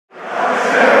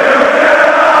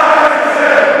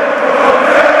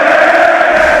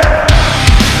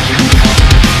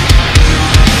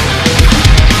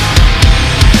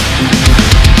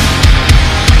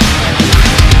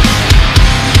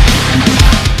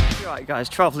Right guys,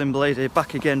 TravellingBlade here,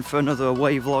 back again for another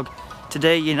away vlog.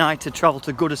 Today United travel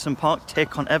to Goodison Park to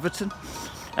take on Everton.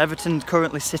 Everton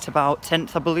currently sit about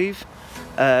 10th I believe.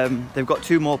 They've got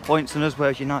 2 more points than us,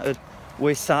 whereas United,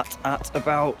 we're sat at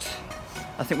about,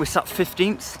 I think we're sat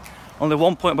 15th. Only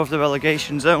 1 point above the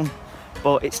relegation zone,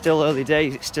 but it's still early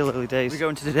days, We go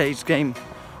into today's game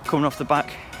coming off the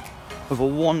back of a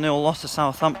 1-0 loss to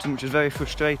Southampton, which is very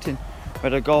frustrating. We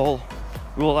had a goal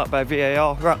ruled out by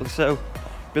VAR, rightly so.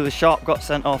 Billy Sharp got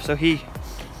sent off, so he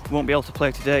won't be able to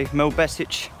play today. Mo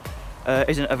Besic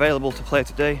isn't available to play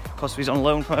today because he's on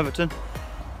loan from Everton.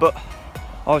 But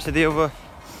obviously the other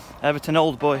Everton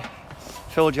old boy,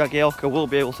 Phil Jagielka, will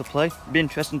be able to play. It'll be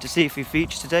interesting to see if he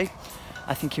features today.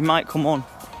 I think he might come on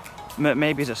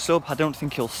maybe as a sub. I don't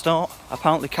think he'll start.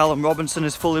 Apparently Callum Robinson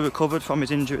is fully recovered from his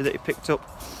injury that he picked up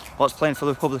whilst playing for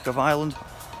the Republic of Ireland.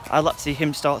 I'd like to see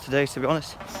him start today, to be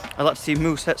honest. I'd like to see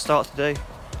Mousset start today.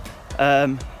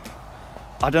 I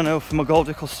don't know if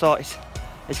McGoldrick will start. It's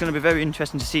going to be very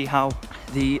interesting to see how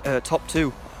the top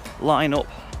 2 line up.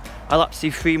 I'd like to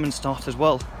see Freeman start as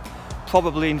well,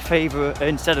 probably in favour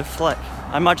instead of Fleck.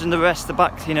 I imagine the rest, the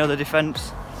back, you know, the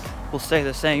defence will stay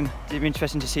the same. It'd be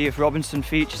interesting to see if Robinson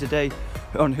features today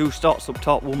on who starts up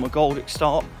top. Will McGoldrick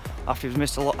start after he's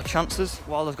missed a lot of chances?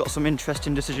 Wilder's got some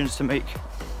interesting decisions to make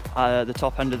at the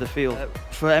top end of the field.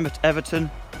 For Everton,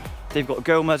 they've got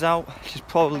Gomez out, which is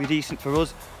probably decent for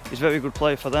us. He's a very good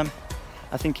player for them.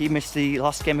 I think he missed the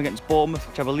last game against Bournemouth,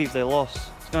 which I believe they lost.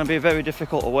 It's going to be a very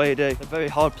difficult away day, a very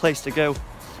hard place to go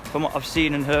from what I've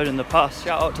seen and heard in the past.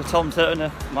 Shout out to Tom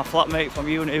Turner, my flatmate from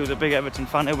uni, who's a big Everton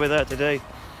fan. He'll be there today.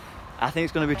 I think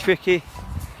it's going to be tricky.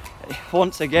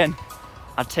 Once again,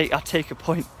 I'd take a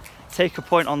point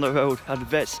on the road. I'd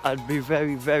be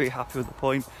very, very happy with the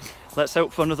point. Let's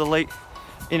hope for another late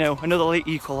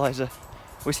equaliser.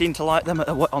 We seem to like them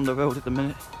on the road at the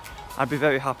minute. I'd be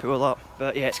very happy with that.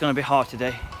 But yeah, it's going to be hard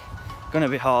today. Going to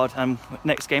be hard, and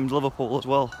next game's Liverpool as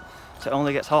well, so it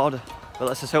only gets harder. But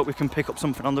let's just hope we can pick up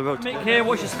something on the road. Mick here,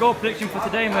 what's your score prediction for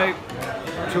today, mate?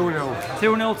 2-0.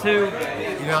 2-0 to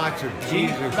United.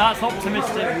 Jesus. That's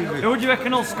optimistic. Who do you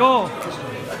reckon will score?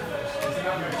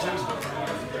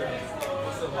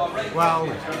 Well,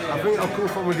 I think I'll come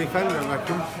from a defender, I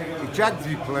reckon. The Jags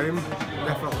he playing,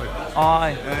 definitely.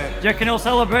 Aye. Do you reckon he'll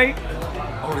celebrate?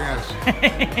 Oh yes.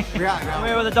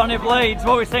 We're with the Donny Blades.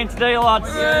 What are we saying today, lads?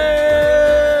 We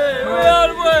are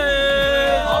the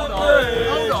Blades! Hold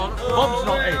on. Bob's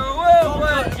not in.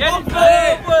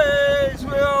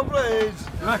 We are Blades!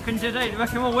 You reckon today? Do you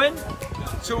reckon we'll win?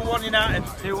 2-1 United.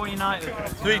 2-1 United.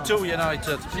 3-2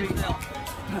 United.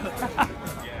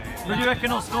 Who do you reckon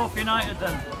will score for United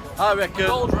then? I reckon.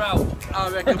 Gold route. I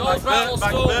reckon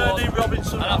McBurney,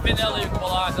 Robinson. And I think they'll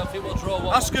equalise. I think we'll draw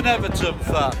 1. Ask an Everton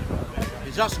fan.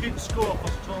 He's asking to score.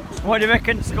 What do you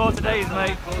reckon the score today is,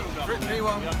 mate?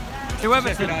 3-1. To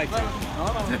Everton.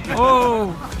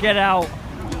 Oh, get out.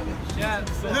 The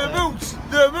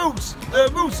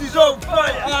moose is on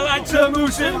fire. I like to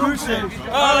moose it. I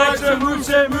like to moose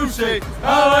it.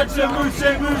 I like to moose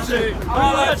it. I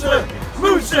like to moose it. I like to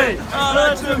moose it. I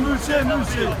like to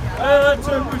moose it.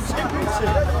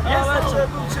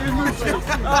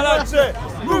 I like to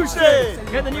moose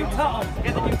it. Get the new tat on.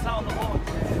 Get the new tat on the wall.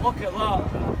 Look at that.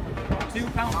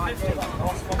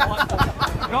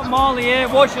 £2.50. Got Marley here.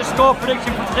 What's your score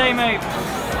prediction for today, mate?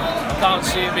 Can't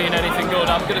see it being anything good.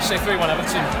 I'm going to say 3-1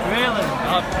 Everton. Really?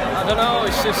 I don't know.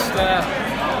 It's just at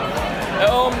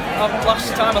home.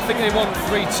 Last time I think they won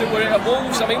 3-2. We're at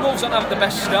Wolves. I mean, Wolves don't have the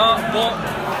best start, but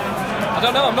I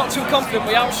don't know. I'm not too confident.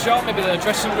 We outshot. Maybe the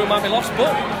dressing room might be lost,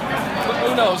 but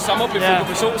who knows? I'm hoping for good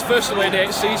results. First away day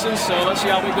 8 seasons, so let's see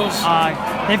how it goes. Aye.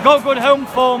 They've got good home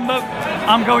form, but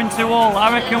I'm going to all. I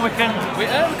reckon we can. We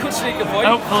could sneak a point.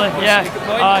 Hopefully, yeah.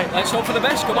 Aye. Let's hope for the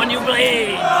best. Come on, you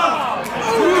bleed!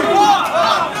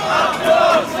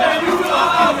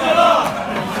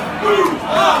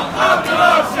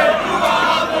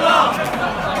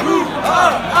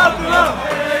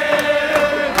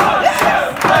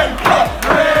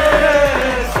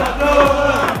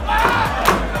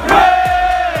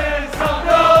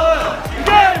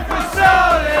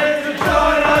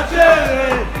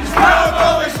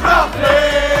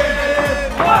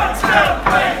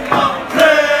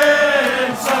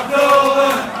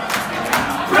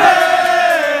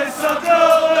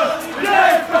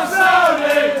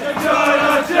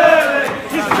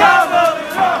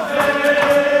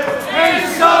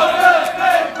 It's over!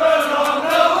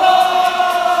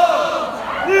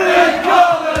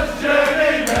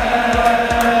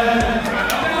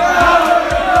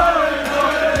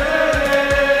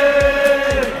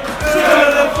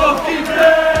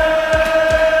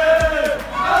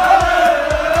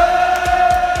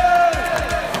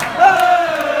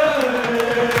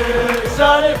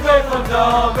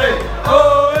 Derby.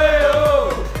 Oh, hey,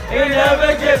 oh, he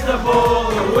never gives the ball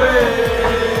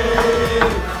away.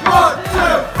 1,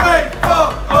 2, 3, 4.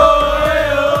 Oh,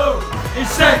 hey, oh, his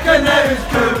second name is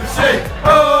Goosey.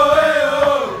 Oh, hey,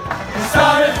 oh, he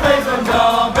started play from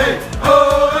Derby.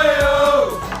 Oh, hey,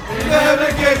 oh, he never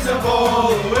gives the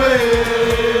ball away.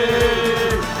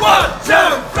 1, 2,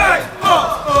 3, 4.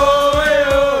 Oh, hey,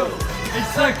 oh, his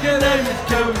second name is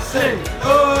Goosey.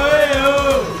 Oh, hey,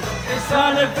 oh, he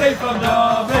started play from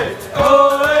Derby.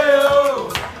 Oh, hey,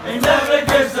 oh, he never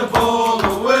gives the ball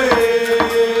away.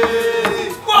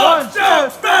 1, 2,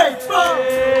 3, 4.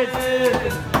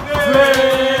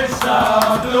 Prince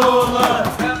Abdullah,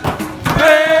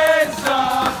 Prince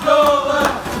Abdullah,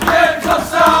 James of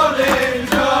Saudi,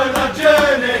 join our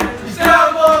journey. He's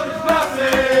down on his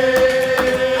massive.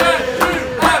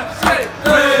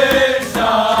 Prince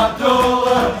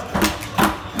Abdullah,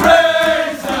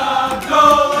 Prince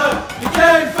Abdullah, he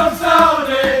came from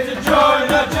Saudi to join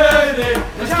our journey.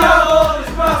 He's down on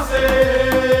his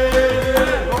massive.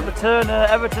 The Turner,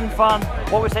 Everton fan.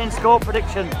 What we're saying, score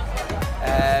prediction?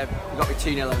 We've got to be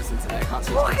 2-0 Everton today. I can't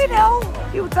see us Fucking hell!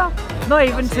 You damn. Not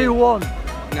even 2-1.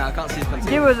 No, I can't see us Give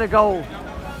continuing. us a goal.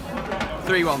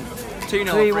 3-1.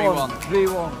 2-0 or 3-1.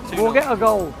 3-1. We'll get a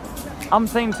goal. I'm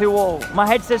saying 2-all. My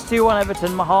head says 2-1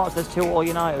 Everton, my heart says 2-all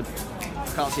United. I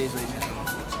can't see us losing.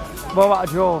 What about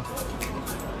a draw?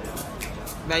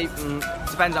 Maybe,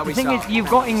 depends how we The thing start. is, you've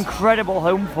got incredible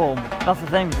home form. That's the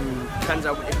thing. Depends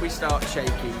how, if we start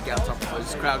shaky, get on top of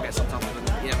us, crowd gets on top of them,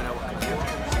 you never know what can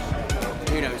happen.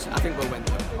 Who knows? I think we'll win.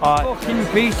 Alright, fucking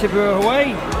Peterborough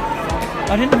away.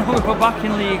 I didn't know we were back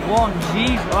in League One.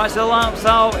 Jeez. Alright, so the lineup's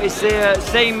out. It's the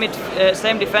same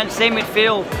defence, same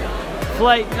midfield.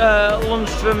 Flake,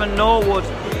 Lundstrom and Norwood.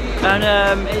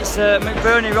 And it's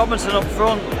McBurney, Robinson up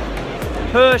front.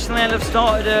 Personally, I'd have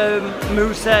started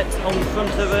Mousset on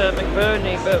front of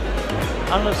McBurney, but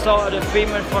I'd have started a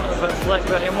Freeman in front of Fleck,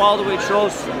 but in Wilder we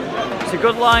trust. It's a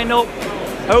good line-up.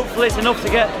 Hopefully it's enough to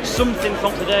get something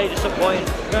from today, just a point.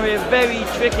 It's going to be a very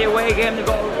tricky away game. They've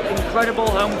got incredible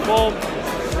home form.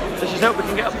 So just hope we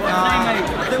can get a point. I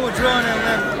think we'll draw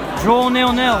 0-0. Draw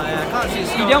 0-0. I can't see You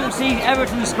scoring. don't see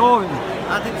Everton scoring.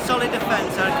 I think solid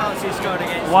defence, I can't see scoring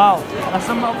against. Wow, that's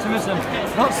some optimism.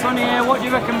 Not Sonny here, what do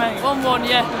you reckon, mate? 1-1,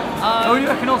 yeah. Who do you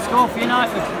reckon will score for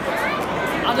United?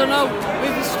 I don't know.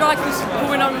 With the strikers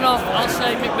coming on and off, I'll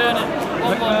say McBurney.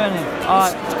 1-1. McBurney,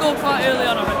 alright. Scored quite early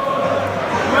on, I think.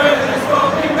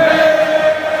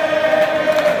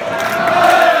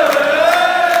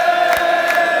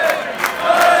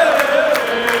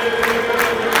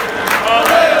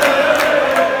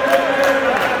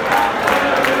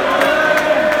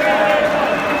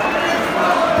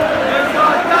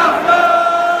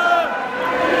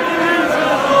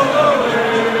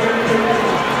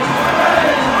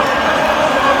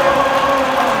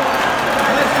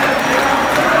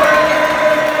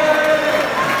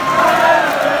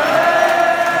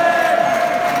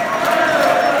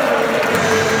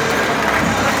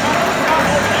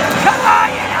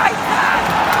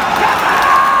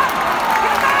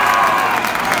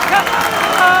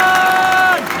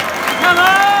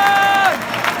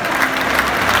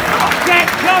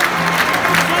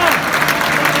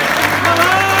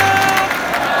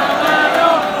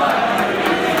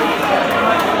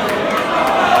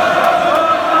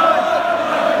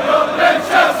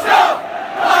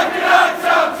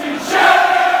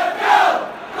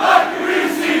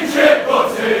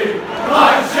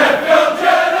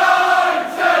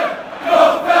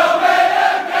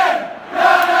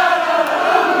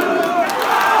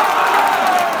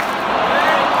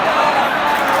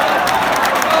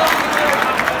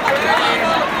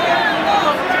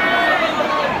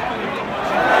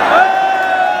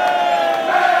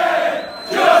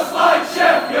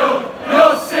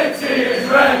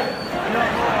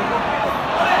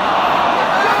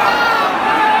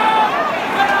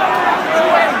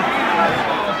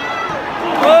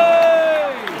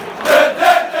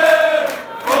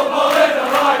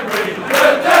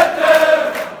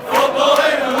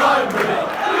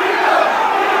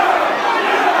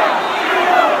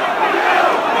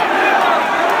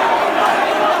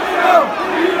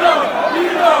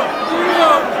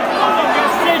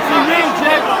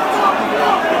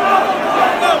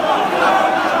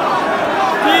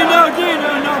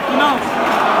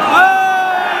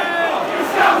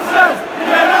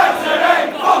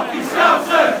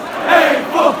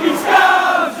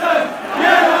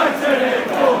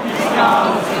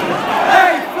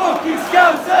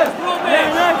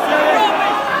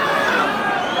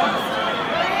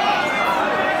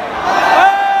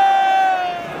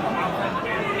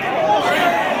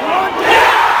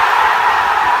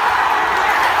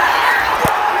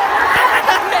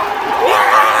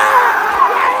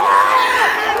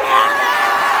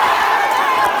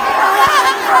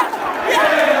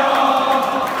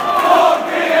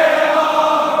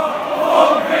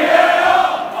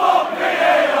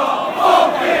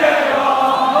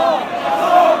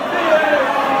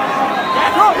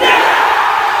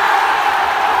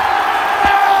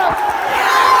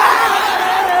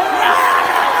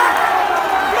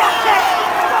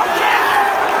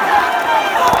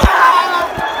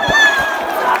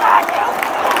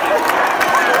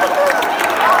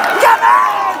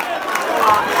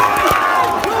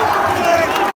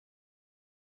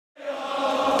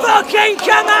 Fucking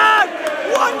come on!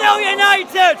 1-0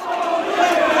 United! 1-0!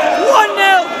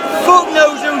 Fuck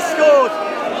knows who scored!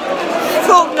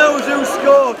 Fuck knows who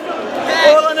scored!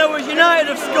 All I know is United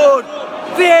have scored!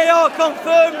 VAR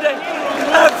confirmed it!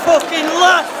 At fucking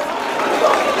last!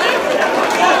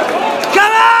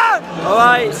 Come on!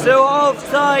 Alright, so half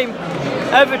time.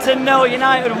 Everton 0,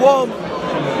 United 1.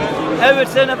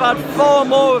 Everton have had 4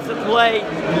 more of the play.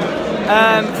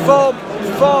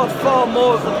 Four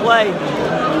more of the play.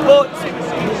 But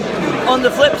on the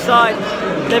flip side,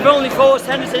 they've only forced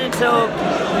Henderson into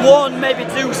 1, maybe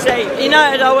 2 saves.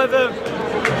 United, however,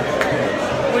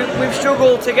 we've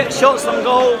struggled to get shots on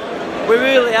goal. We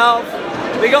really have.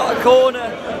 We got a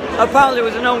corner. Apparently it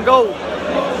was an own goal.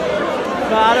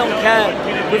 But I don't care.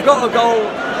 We've got a goal.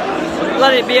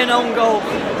 Let it be an own goal.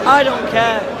 I don't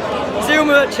care.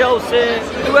 Zuma at Chelsea,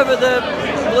 whoever the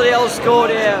bloody hell scored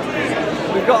here.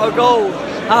 We've got a goal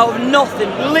out of nothing,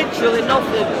 literally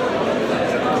nothing.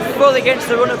 Fully against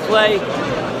the run of play.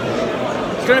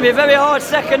 It's going to be a very hard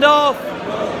second half.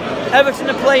 Everton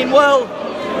are playing well.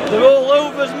 They're all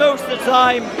over us most of the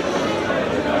time.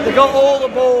 They've got all the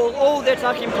ball, all the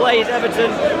attacking plays,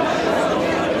 Everton.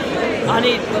 And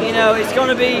it's going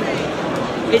to be,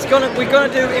 we're going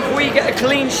to do, if we get a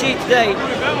clean sheet today,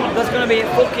 that's going to be a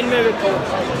fucking miracle.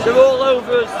 They're all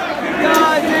over us.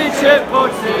 Guys in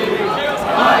Sheffield,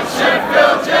 like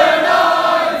Sheffield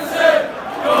United,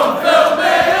 come fill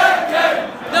me again.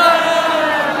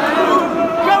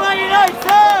 Come on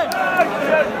United!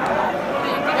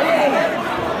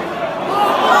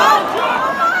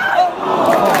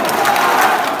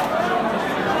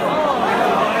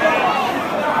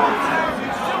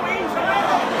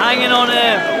 Hanging on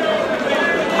here.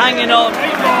 Hanging on.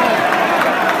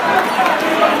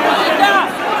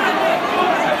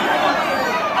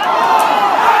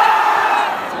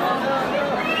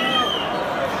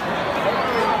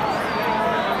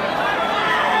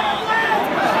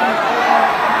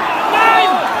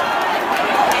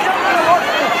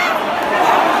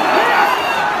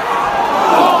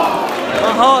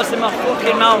 My heart's in my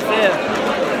fucking mouth here.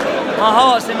 My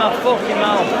heart's in my fucking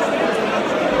mouth.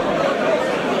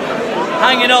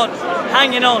 Hanging on,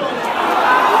 hanging on.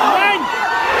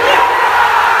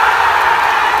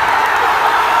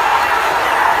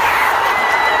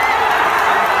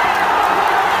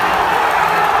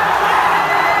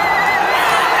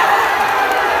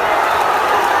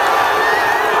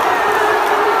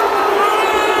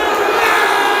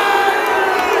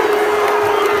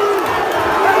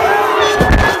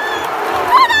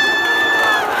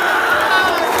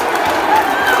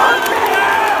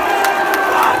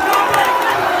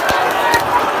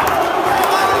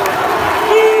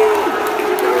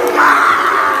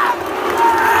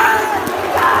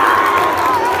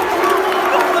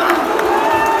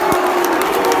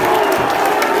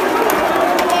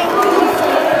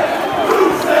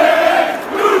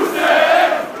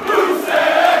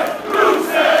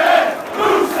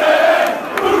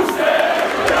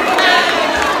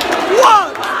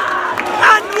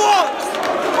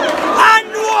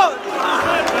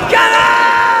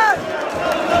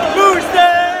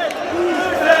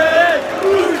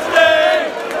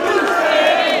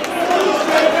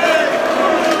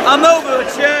 I'm over a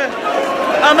chair.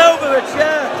 I'm over a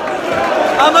chair.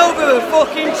 I'm over a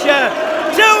fucking chair.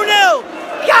 2-0.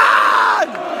 Come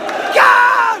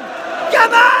on!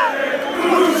 Come on!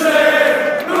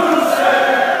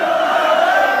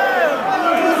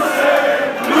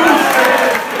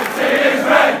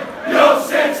 Your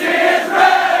city is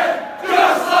red,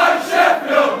 just like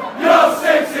Sheffield. Your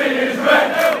city is red.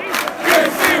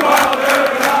 Chrissy Wilder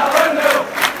and Alan Hill.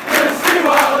 Chrissy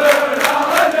Wilder and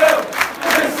Alan Hill.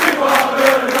 Chrissy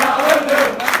Wilder and Alan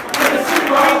Hill. Chrissy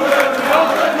Wilder and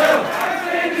Alan Hill.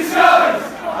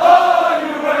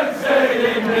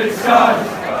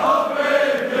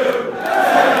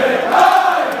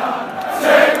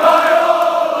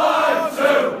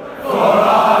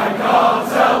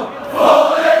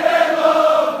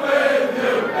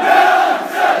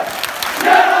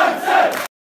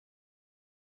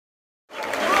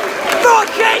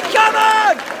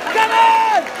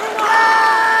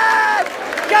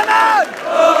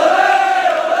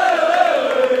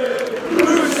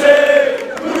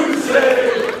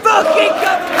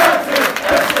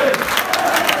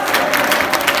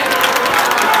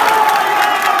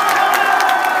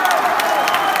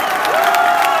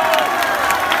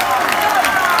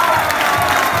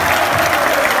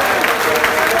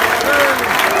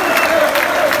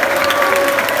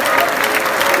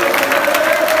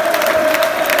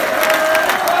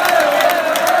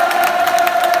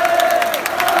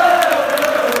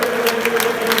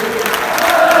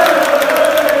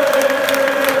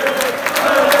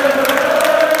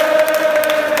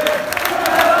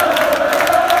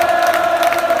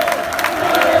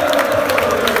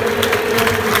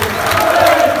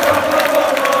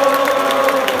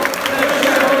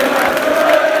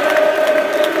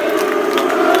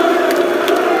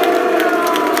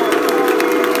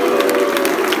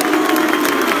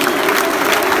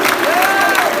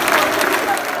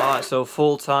 So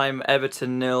full time,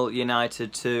 Everton 0,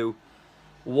 United 2.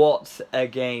 What a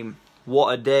game.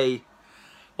 What a day.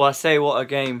 Well, I say what a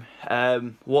game.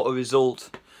 What a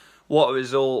result. What a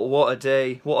result. What a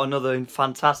day. What another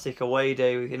fantastic away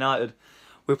day with United.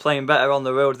 We're playing better on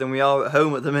the road than we are at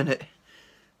home at the minute.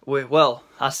 Well,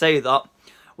 I say that.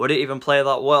 We didn't even play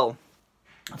that well.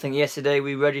 I think yesterday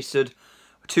we registered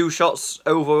 2 shots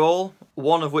overall,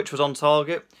 one of which was on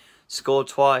target. Scored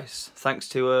twice, thanks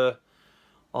to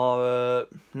our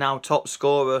now top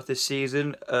scorer this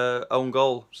season, own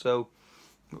goal. So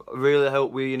really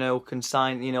hope we, can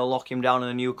sign, lock him down in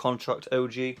a new contract.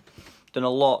 OG done a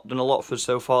lot for us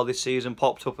so far this season.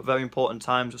 Popped up at very important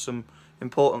times with some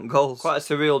important goals. Quite a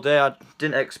surreal day. I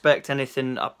didn't expect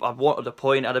anything. I wanted a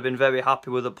point. I'd have been very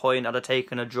happy with a point. I'd have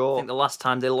taken a draw. I think the last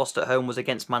time they lost at home was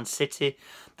against Man City.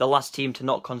 The last team to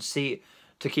not concede,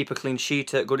 to keep a clean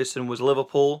sheet at Goodison, was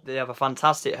Liverpool. They have a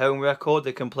fantastic home record.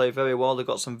 They can play very well. They've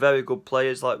got some very good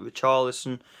players like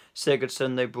Richarlison,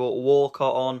 Sigurdsson. They brought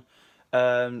Walcott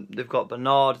on. They've got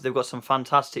Bernard. They've got some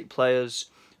fantastic players.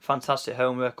 Fantastic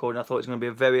home record. And I thought it was going to be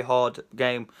a very hard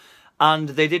game. And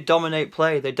they did dominate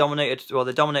play. They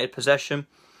dominated possession.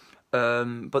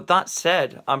 But that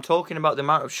said, I'm talking about the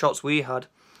amount of shots we had.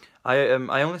 I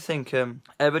only think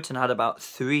Everton had about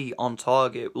 3 on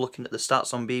target. Looking at the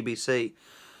stats on BBC,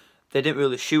 they didn't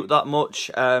really shoot that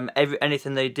much.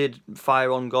 Anything they did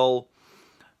fire on goal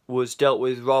was dealt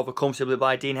with rather comfortably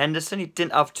by Dean Henderson. He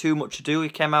didn't have too much to do. He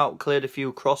came out, cleared a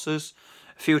few crosses,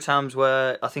 a few times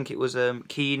where I think it was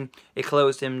Keane. He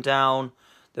closed him down.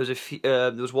 There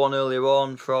was one earlier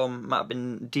on from might have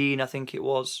been Dean, I think it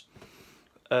was,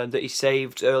 that he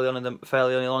saved fairly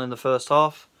early on in the first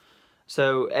half.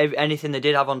 So anything they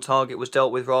did have on target was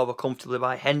dealt with rather comfortably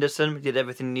by Henderson. He did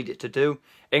everything he needed to do.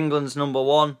 England's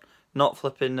 #1, not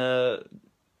flipping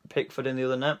Pickford in the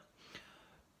other net.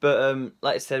 But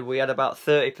like I said, we had about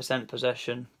 30%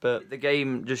 possession. But the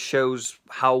game just shows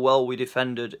how well we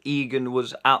defended. Egan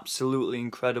was absolutely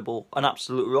incredible, an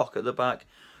absolute rock at the back,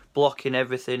 blocking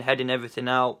everything, heading everything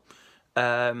out.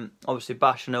 Obviously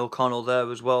Bash and O'Connell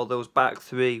there as well. Those back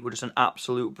 3 were just an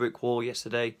absolute brick wall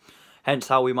yesterday. Hence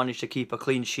how we managed to keep a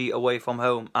clean sheet away from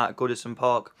home at Goodison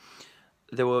Park.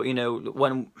 There were,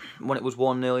 when it was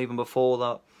 1-0, even before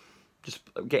that, just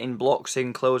getting blocks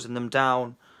in, closing them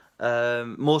down.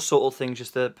 More subtle things,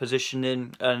 just the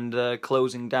positioning and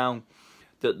closing down,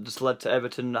 that just led to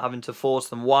Everton having to force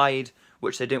them wide,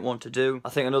 which they didn't want to do. I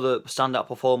think another standout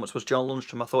performance was John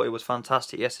Lundstram. I thought he was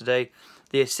fantastic yesterday.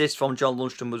 The assist from John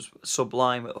Lundstram was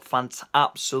sublime.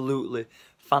 Absolutely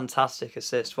fantastic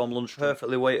assist from Lundstram.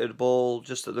 Perfectly weighted ball,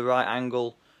 just at the right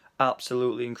angle.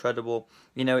 Absolutely incredible.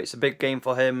 It's a big game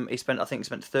for him. I think he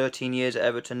spent 13 years at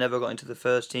Everton, never got into the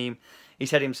first team. He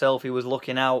said himself he was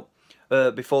looking out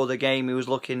before the game. He was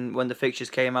looking when the fixtures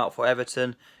came out for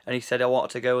Everton, and he said, I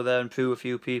wanted to go there and prove a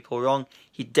few people wrong.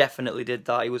 He definitely did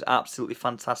that. He was absolutely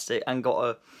fantastic and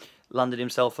landed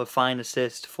himself a fine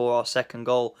assist for our second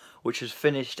goal, which was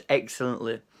finished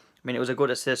excellently. I mean, it was a good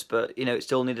assist, but, it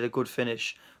still needed a good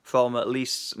finish from at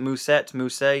least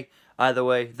Mousse. Either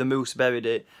way, the Moose buried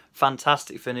it.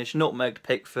 Fantastic finish, nutmegged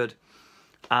Pickford.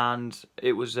 And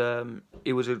it was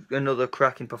another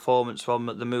cracking performance from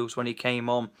the Moose when he came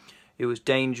on. It was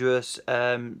dangerous,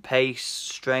 pace,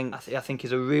 strength. I think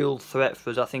he's a real threat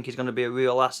for us. I think he's going to be a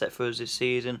real asset for us this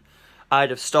season. I'd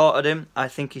have started him. I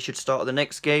think he should start the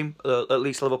next game, at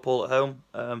least Liverpool at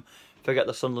home. Forget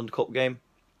the Sunderland Cup game.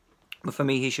 But for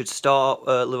me, he should start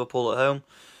Liverpool at home.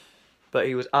 But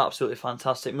he was absolutely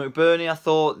fantastic. McBurney, I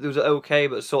thought, was okay,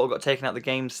 but sort of got taken out of the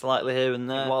game slightly here and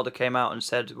there. Wilder came out and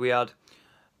said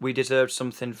we deserved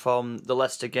something from the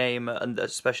Leicester game, and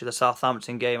especially the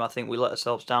Southampton game. I think we let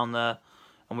ourselves down there,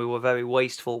 and we were very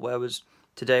wasteful, whereas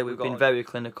today we've been very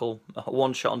clinical.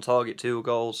 1 shot on target, 2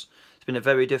 goals. It's been a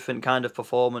very different kind of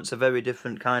performance, a very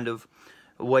different kind of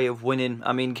way of winning.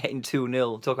 I mean, getting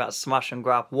 2-0, talk about smash and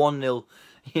grab, 1-0.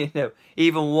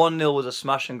 Even 1-0 was a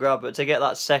smash and grab, but to get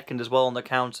that second as well on the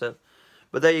counter.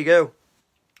 But there you go.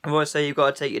 I always say you've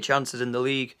got to take your chances in the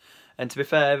league. And to be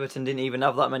fair, Everton didn't even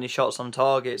have that many shots on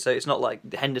target, so it's not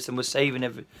like Henderson was saving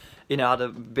had a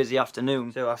busy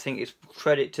afternoon. So I think it's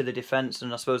credit to the defence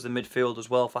and I suppose the midfield as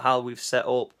well for how we've set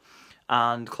up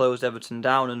and closed Everton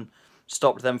down and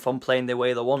stopped them from playing the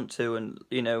way they want to. And,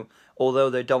 although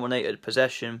they dominated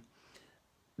possession,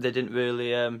 they didn't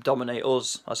really dominate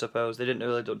us, I suppose. They didn't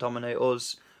really dominate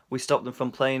us. We stopped them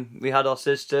from playing. We had our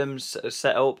systems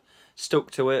set up,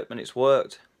 stuck to it, and it's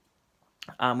worked.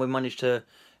 And we managed to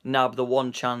nab the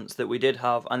 1 chance that we did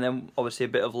have, and then obviously a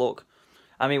bit of luck.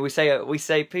 I mean,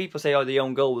 people say, oh, the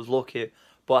own goal was lucky,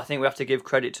 But I think we have to give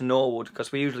credit to Norwood,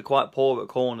 because we're usually quite poor at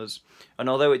corners. And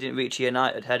although it didn't reach a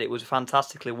United head, it was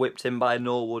fantastically whipped in by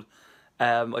Norwood,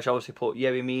 which obviously put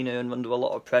Yerry Mina under a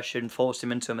lot of pressure and forced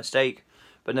him into a mistake.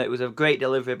 But no, it was a great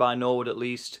delivery by Norwood at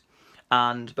least.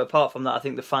 But apart from that, I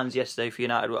think the fans yesterday for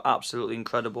United were absolutely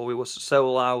incredible. We were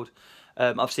so loud.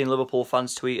 I've seen Liverpool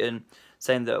fans tweeting,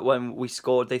 saying that when we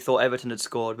scored, they thought Everton had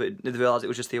scored, but they realised it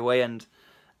was just the away end.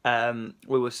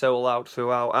 We were so loud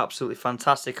throughout. Absolutely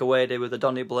fantastic away day with the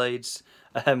Donny Blades.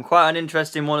 Quite an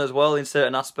interesting one as well in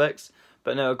certain aspects.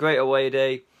 But no, a great away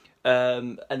day.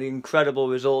 An incredible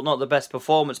result. Not the best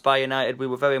performance by United. We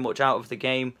were very much out of the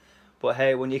game. But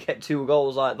hey, when you get 2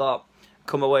 goals like that,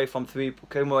 come away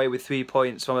with 3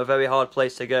 points from a very hard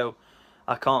place to go,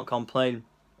 I can't complain.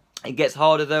 It gets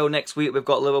harder though. Next week we've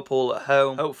got Liverpool at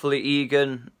home. Hopefully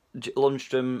Egan,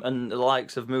 Lundstrom and the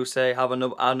likes of Mousse have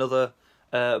another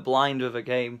blind of a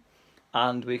game,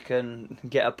 and we can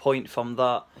get a point from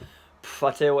that.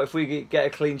 I tell you what, if we get a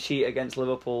clean sheet against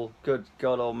Liverpool, good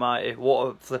God Almighty, what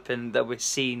a flipping there were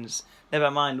scenes. Never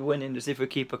mind winning, just if we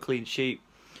keep a clean sheet.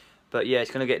 But yeah,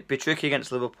 it's going to be tricky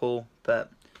against Liverpool,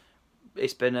 but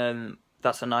it's been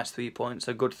that's a nice 3 points,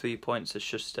 a good 3 points. It's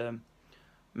just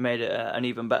made it an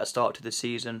even better start to the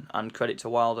season, and credit to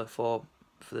Wilder for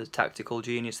the tactical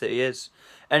genius that he is.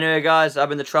 Anyway guys, I've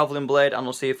been the Travelling Blade, and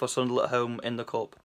I'll see you for Sunderland at home in the Cup.